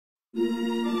You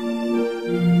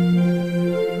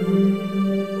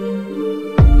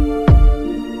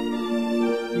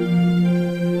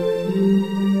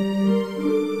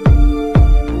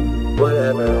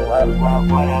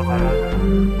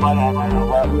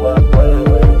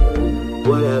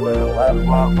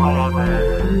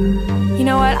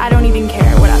know what? I don't even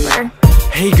care, whatever.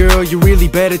 Hey girl, you really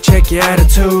better check your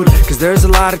attitude, cause there's a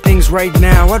lot of things right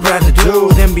now I'd rather do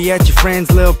than be at your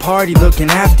friend's little party looking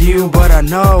after you. But I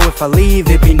know if I leave,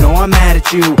 they be know I'm mad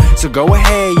at you. So go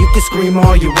ahead, you can scream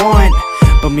all you want,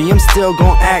 but me, I'm still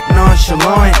gon' act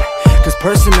nonchalant. Cause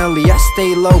personally, I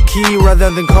stay low-key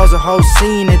rather than cause a whole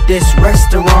scene at this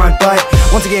restaurant. But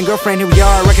once again, girlfriend, here we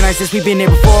are. Recognize this, we've been here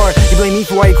before. You blame me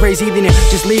for why you're crazy, then you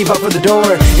just leave out for the door.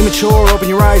 Immature, open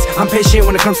your eyes. I'm patient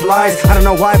when it comes to lies. I don't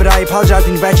know why, but I apologize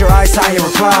when you bat your eyes. Sigh and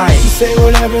reply. You say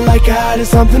whatever like I did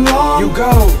something wrong. You go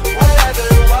whatever,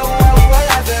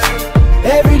 whatever.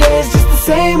 Every day is just the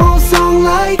same old song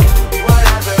like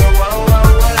whatever,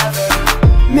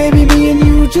 whatever. Maybe me and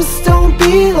you just don't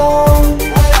belong.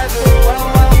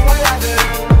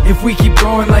 If we keep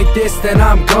going like this, then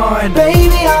I'm gone.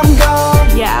 Baby, I'm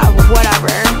gone. Yeah, whatever.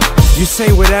 You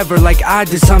say whatever like I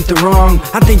did something wrong.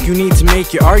 I think you need to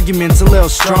make your arguments a little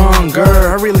stronger.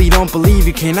 I really don't believe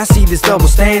you can. I see this double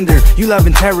standard. You love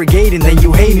interrogating, then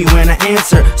you hate me when I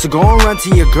answer. So go and run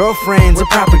to your girlfriends or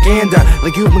propaganda,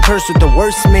 like you've been cursed with the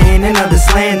worst man and other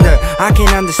slander. I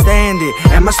can't understand it.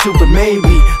 Am I stupid?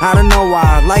 Maybe. I don't know why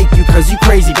I like you, cause you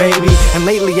crazy, baby. And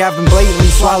lately I've been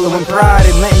blatantly swallowing pride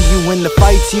and letting you win the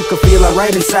fights you can feel it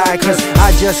right inside. Cause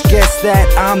I just guess that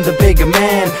I'm the bigger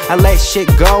man. I let shit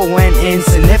go and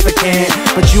insignificant,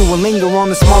 but you will linger on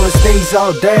the smallest things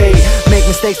all day. Make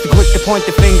mistakes, be quick to point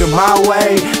the finger my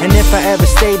way. And if I ever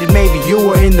stated maybe you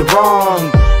were in the wrong,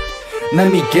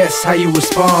 let me guess how you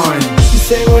respond. You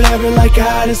say whatever like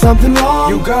I did something wrong.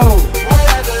 You go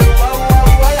whatever,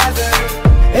 whatever.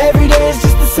 Every day is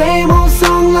just the same old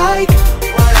song like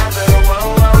whatever,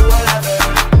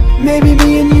 whatever. Maybe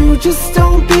me and you just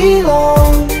don't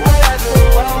belong.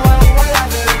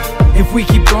 If we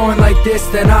keep going like this,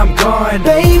 then I'm gone.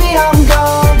 Baby, I'm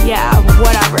gone. Yeah,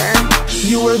 whatever.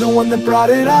 You were the one that brought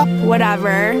it up.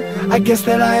 Whatever. I guess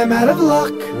that I am out of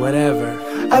luck. Whatever.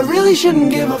 I really shouldn't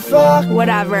give a fuck.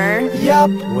 Whatever. Yup.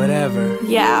 Whatever.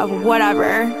 Yeah,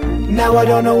 whatever. Now I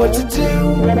don't know what to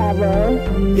do. Whatever.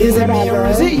 Is it me or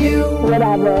is it you?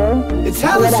 Whatever. It's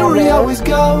how the story always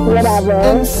goes. Whatever.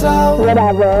 And so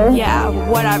Whatever. Yeah,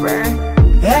 whatever.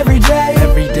 every day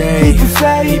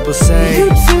People say you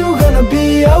two gonna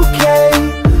be okay.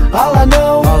 All I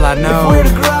know if we're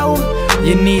to grow,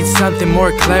 you need something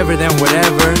more clever than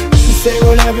whatever. you say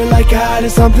whatever like I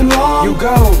did something wrong. You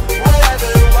go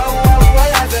whatever,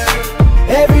 whatever.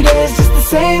 Every day is just the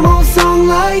same old song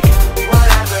like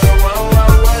whatever,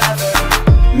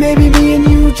 whatever. Maybe me and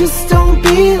you just don't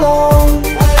belong.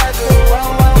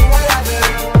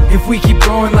 If we keep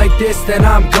going like this, then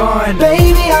I'm gone.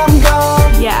 Baby, I'm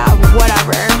gone. Yeah,